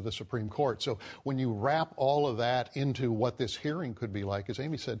appointment to the Supreme Court. So when you wrap all of that into what this hearing could be like, as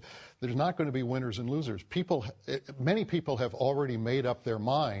Amy said, there's not going to be winners and losers. Many people have already made up their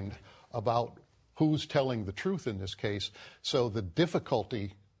mind about who's telling the truth in this case. So the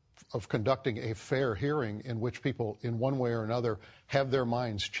difficulty of conducting a fair hearing in which people, in one way or another, have their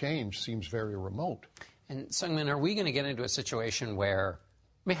minds changed seems very remote. And Seung-Min, are we going to get into a situation where,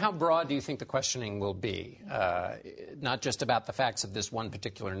 how broad do you think the questioning will be? Not just about the facts of this one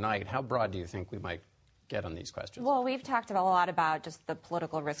particular night. How broad do you think we might get on these questions? Well, we've talked a lot about just the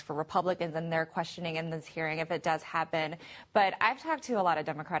political risk for Republicans and their questioning in this hearing if it does happen. But I've talked to a lot of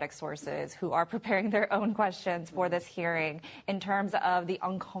Democratic sources who are preparing their own questions for this hearing in terms of the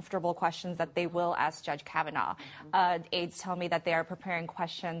uncomfortable questions that they will ask Judge Kavanaugh. Aides tell me that they are preparing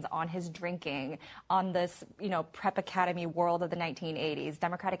questions on his drinking, on this, prep academy world of the 1980s.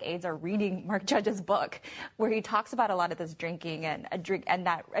 Democratic aides are reading Mark Judge's book where he talks about a lot of this drinking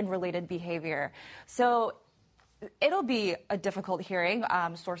and related behavior. So it'll be a difficult hearing.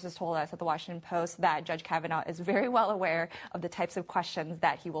 Sources told us at the Washington Post that Judge Kavanaugh is very well aware of the types of questions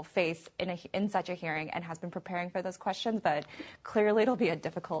that he will face in such a hearing and has been preparing for those questions. But clearly it'll be a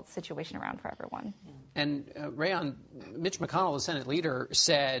difficult situation around for everyone. And Rayon, Mitch McConnell, the Senate leader,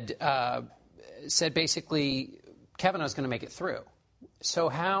 said basically Kavanaugh's going to make it through. So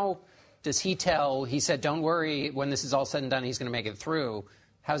how does he said, don't worry, when this is all said and done, he's going to make it through.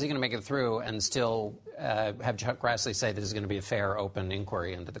 How's he going to make it through and still have Chuck Grassley say this is going to be a fair, open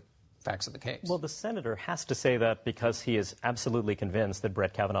inquiry into the facts of the case? Well, the senator has to say that because he is absolutely convinced that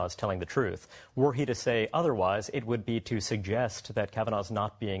Brett Kavanaugh is telling the truth. Were he to say otherwise, it would be to suggest that Kavanaugh is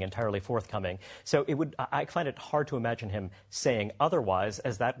not being entirely forthcoming. So I find it hard to imagine him saying otherwise,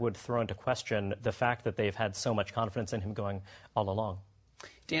 as that would throw into question the fact that they've had so much confidence in him going all along.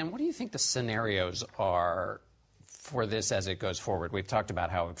 Dan, what do you think the scenarios are for this as it goes forward? We've talked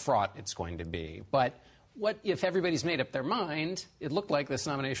about how fraught it's going to be. But what if everybody's made up their mind? It looked like this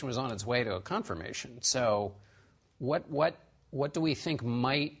nomination was on its way to a confirmation. So what do we think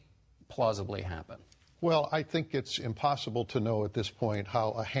might plausibly happen? Well, I think it's impossible to know at this point how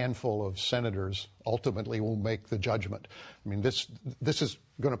a handful of senators ultimately will make the judgment. I mean, this is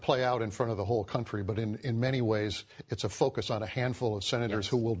going to play out in front of the whole country, but in many ways it's a focus on a handful of senators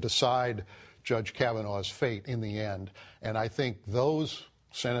who will decide Judge Kavanaugh's fate in the end. And I think those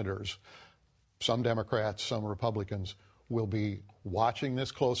senators, some Democrats, some Republicans, will be watching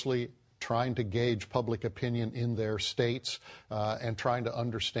this closely, trying to gauge public opinion in their states, and trying to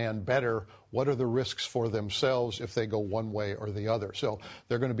understand better what are the risks for themselves if they go one way or the other. So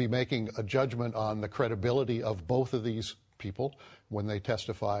they're going to be making a judgment on the credibility of both of these people when they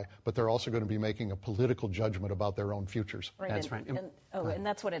testify, but they're also going to be making a political judgment about their own futures. Right. That's right. And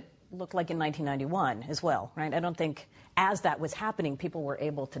that's what it looked like in 1991 as well, right? I don't think as that was happening, people were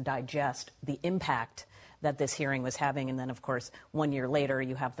able to digest the impact that this hearing was having. And then, of course, 1 year later,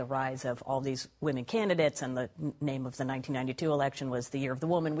 you have the rise of all these women candidates, and the name of the 1992 election was the Year of the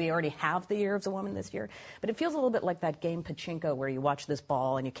Woman. We already have the Year of the Woman this year. But it feels a little bit like that game Pachinko, where you watch this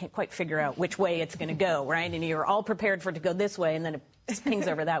ball and you can't quite figure out which way it's going to go, right? And you're all prepared for it to go this way, and then it swings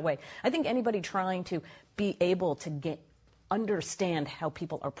over that way. I think anybody trying to be able to understand how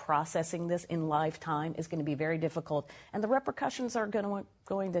people are processing this in live time is going to be very difficult, and the repercussions are going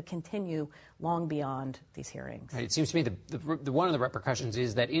to continue long beyond these hearings. Right. It seems to me the one of the repercussions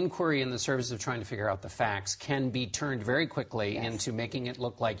is that inquiry in the service of trying to figure out the facts can be turned very quickly into making it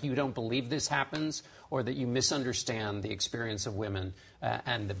look like you don't believe this happens, or that you misunderstand the experience of women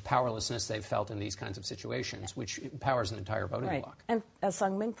and the powerlessness they've felt in these kinds of situations, which empowers an entire voting bloc. And as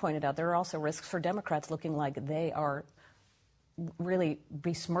Sung Ming pointed out, there are also risks for Democrats looking like they are really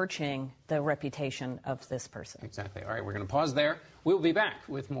besmirching the reputation of this person. Exactly. All right, we're going to pause there. We'll be back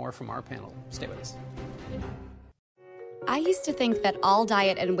with more from our panel. Stay with us. I used to think that all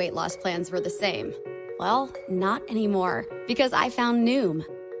diet and weight loss plans were the same. Well, not anymore, because I found Noom.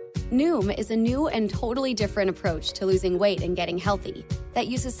 Noom is a new and totally different approach to losing weight and getting healthy that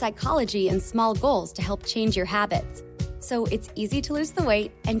uses psychology and small goals to help change your habits. So it's easy to lose the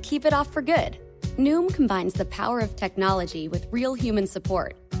weight and keep it off for good. Noom combines the power of technology with real human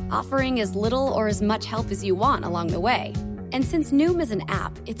support, offering as little or as much help as you want along the way. And since Noom is an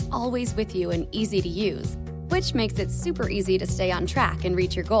app, it's always with you and easy to use, which makes it super easy to stay on track and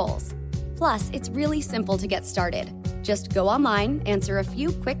reach your goals. Plus, it's really simple to get started. Just go online, answer a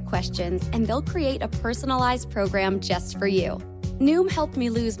few quick questions, and they'll create a personalized program just for you. Noom helped me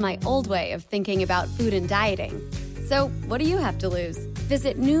lose my old way of thinking about food and dieting. So what do you have to lose?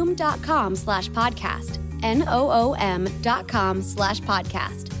 Visit Noom.com/podcast,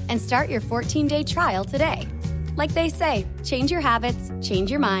 NOOM.com/podcast, and start your 14-day trial today. Like they say, change your habits, change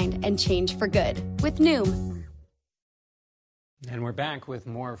your mind, and change for good with Noom. And we're back with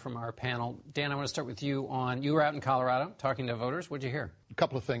more from our panel. Dan, I want to start with you you were out in Colorado talking to voters. What'd you hear? A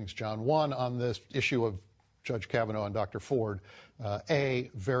couple of things, John. One, on this issue of Judge Kavanaugh and Dr. Ford,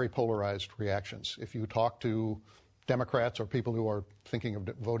 very polarized reactions. If you talk to Democrats or people who are thinking of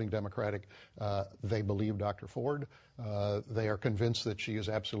voting Democratic, they believe Dr. Ford. They are convinced that she is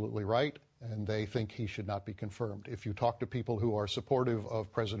absolutely right, and they think he should not be confirmed. If you talk to people who are supportive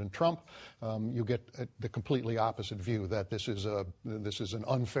of President Trump, you get the completely opposite view, that this is an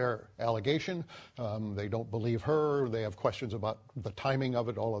unfair allegation. They don't believe her. They have questions about the timing of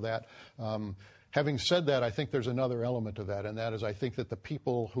it, all of that. Having said that, I think there's another element to that, and that is I think that the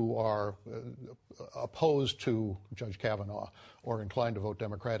people who are opposed to Judge Kavanaugh or inclined to vote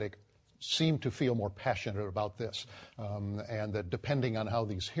Democratic seem to feel more passionate about this, and that depending on how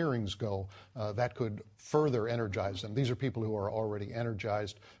these hearings go, that could further energize them. These are people who are already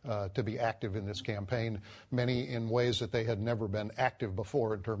energized to be active in this campaign, many in ways that they had never been active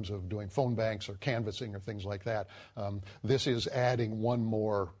before in terms of doing phone banks or canvassing or things like that. This is adding one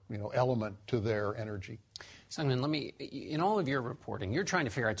more element to their energy. Simon, in all of your reporting, you're trying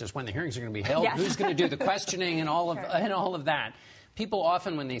to figure out just when the hearings are going to be held, who's going to do the questioning and all of that. People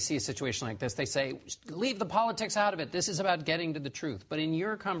often, when they see a situation like this, they say, leave the politics out of it. This is about getting to the truth. But in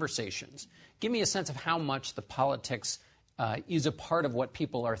your conversations, give me a sense of how much the politics is a part of what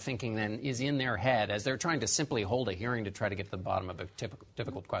people are thinking then is in their head as they're trying to simply hold a hearing to try to get to the bottom of a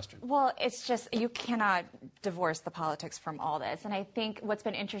difficult question. Well, it's just, you cannot divorce the politics from all this. And I think what's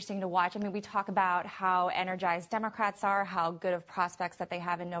been interesting to watch, we talk about how energized Democrats are, how good of prospects that they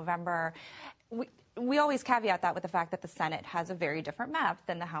have in November. We always caveat that with the fact that the Senate has a very different map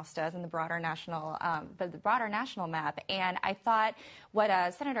than the House does in the broader national map. And I thought what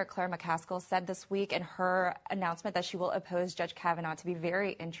Senator Claire McCaskill said this week in her announcement that she will oppose Judge Kavanaugh to be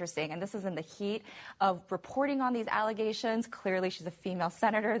very interesting. And this is in the heat of reporting on these allegations. Clearly, she's a female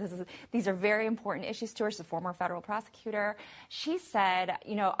senator. These are very important issues to her. She's a former federal prosecutor. She said,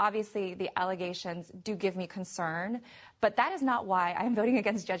 obviously the allegations do give me concern, but that is not why I am voting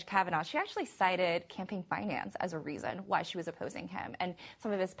against Judge Kavanaugh. She actually cited campaign finance as a reason why she was opposing him and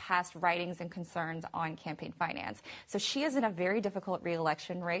some of his past writings and concerns on campaign finance. So she is in a very difficult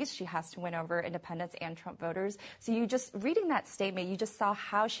re-election race. She has to win over independents and Trump voters. So you just, reading that statement, you just saw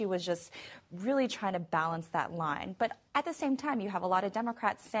how she was just really trying to balance that line. But at the same time, you have a lot of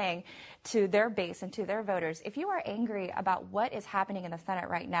Democrats saying to their base and to their voters, if you are angry about what is happening in the Senate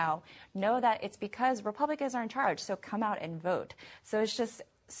right now, know that it's because Republicans are in charge, so come out and vote. So it's just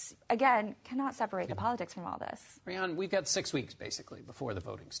again, cannot separate the politics from all this. Rhian, we've got 6 weeks, basically, before the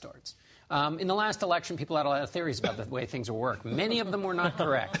voting starts. In the last election, people had a lot of theories about the way things will work. Many of them were not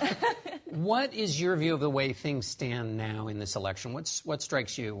correct. What is your view of the way things stand now in this election? What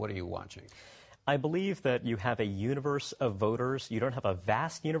strikes you? What are you watching? I believe that you have a universe of voters. You don't have a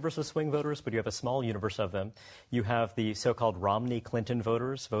vast universe of swing voters, but you have a small universe of them. You have the so-called Romney-Clinton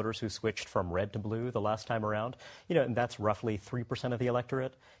voters who switched from red to blue the last time around. And that's roughly 3% of the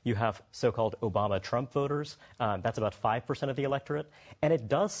electorate. You have so-called Obama-Trump voters. That's about 5% of the electorate. And it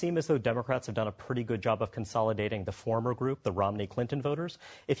does seem as though Democrats have done a pretty good job of consolidating the former group, the Romney-Clinton voters.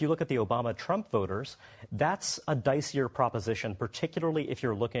 If you look at the Obama-Trump voters, that's a dicier proposition, particularly if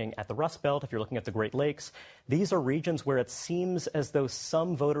you're looking at the Rust Belt, if you're looking at the Great Lakes. These are regions where it seems as though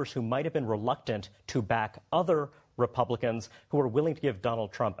some voters who might have been reluctant to back other Republicans who are willing to give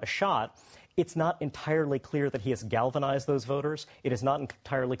Donald Trump a shot, it's not entirely clear that he has galvanized those voters. It is not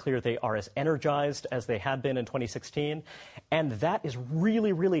entirely clear they are as energized as they had been in 2016. And that is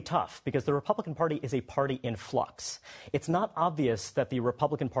really, really tough because the Republican Party is a party in flux. It's not obvious that the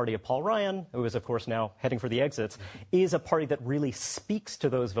Republican Party of Paul Ryan, who is, of course, now heading for the exits, is a party that really speaks to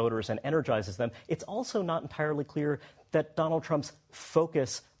those voters and energizes them. It's also not entirely clear that Donald Trump's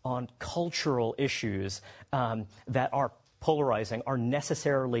focus on cultural issues that are polarizing are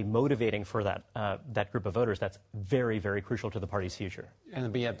necessarily motivating for that group of voters. That's very, very crucial to the party's future.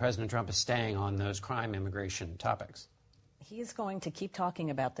 And yet President Trump is staying on those crime, immigration topics. He is going to keep talking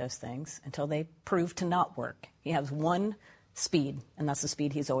about those things until they prove to not work. He has one speed, and that's the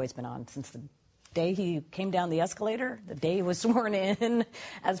speed he's always been on since the day he came down the escalator, the day he was sworn in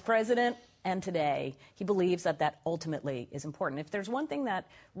as president, and today. He believes that that ultimately is important. If there's one thing that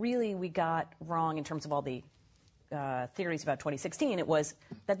really we got wrong in terms of all the theories about 2016, it was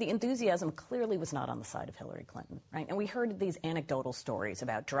that the enthusiasm clearly was not on the side of Hillary Clinton, right? And we heard these anecdotal stories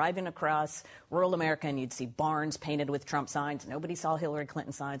about driving across rural America and you'd see barns painted with Trump signs. Nobody saw Hillary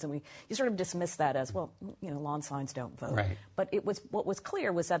Clinton signs. And you sort of dismissed that as, well, lawn signs don't vote. Right. But what was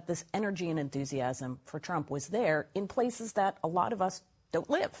clear was that this energy and enthusiasm for Trump was there in places that a lot of us don't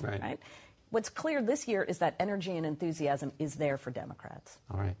live, right? What's clear this year is that energy and enthusiasm is there for Democrats.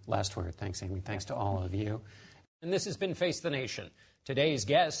 All right. Last word. Thanks, Amy. Thanks to all of you. And this has been Face the Nation. Today's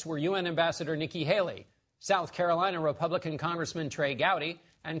guests were UN Ambassador Nikki Haley, South Carolina Republican Congressman Trey Gowdy,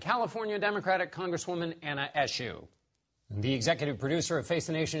 and California Democratic Congresswoman Anna Eshoo. The executive producer of Face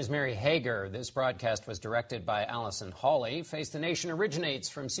the Nation is Mary Hager. This broadcast was directed by Allison Hawley. Face the Nation originates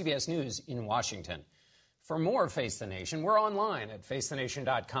from CBS News in Washington. For more Face the Nation, we're online at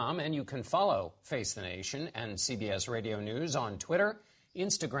facethenation.com, and you can follow Face the Nation and CBS Radio News on Twitter,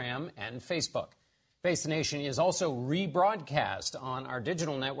 Instagram, and Facebook. Face the Nation is also rebroadcast on our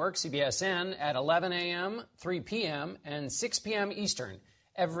digital network, CBSN, at 11 a.m., 3 p.m., and 6 p.m. Eastern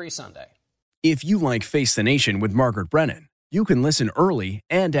every Sunday. If you like Face the Nation with Margaret Brennan, you can listen early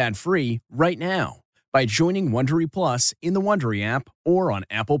and ad-free right now by joining Wondery Plus in the Wondery app or on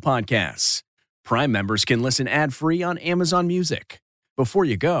Apple Podcasts. Prime members can listen ad-free on Amazon Music. Before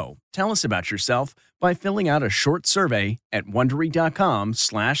you go, tell us about yourself by filling out a short survey at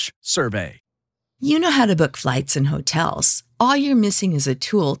Wondery.com/survey. You know how to book flights and hotels. All you're missing is a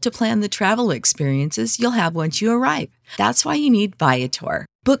tool to plan the travel experiences you'll have once you arrive. That's why you need Viator.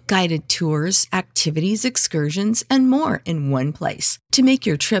 Book guided tours, activities, excursions, and more in one place to make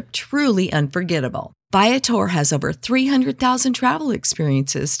your trip truly unforgettable. Viator has over 300,000 travel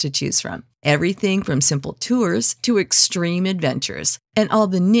experiences to choose from. Everything from simple tours to extreme adventures and all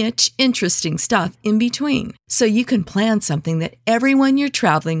the niche, interesting stuff in between. So you can plan something that everyone you're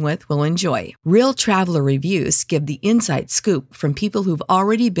traveling with will enjoy. Real traveler reviews give the inside scoop from people who've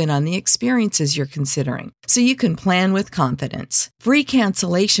already been on the experiences you're considering. So you can plan with confidence. Free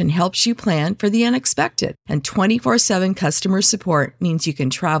cancellation helps you plan for the unexpected. And 24/7 customer support means you can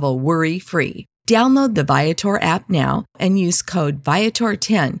travel worry-free. Download the Viator app now and use code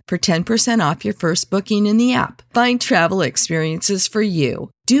Viator10 for 10% off your first booking in the app. Find travel experiences for you.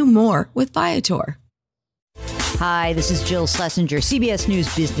 Do more with Viator. Hi, this is Jill Schlesinger, CBS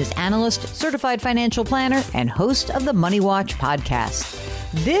News business analyst, certified financial planner, and host of the Money Watch podcast.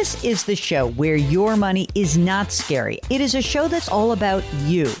 This is the show where your money is not scary. It is a show that's all about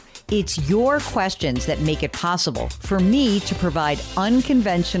you. It's your questions that make it possible for me to provide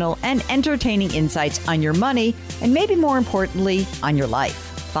unconventional and entertaining insights on your money and maybe more importantly, on your life.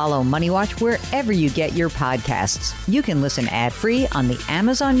 Follow Money Watch wherever you get your podcasts. You can listen ad-free on the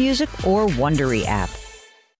Amazon Music or Wondery app.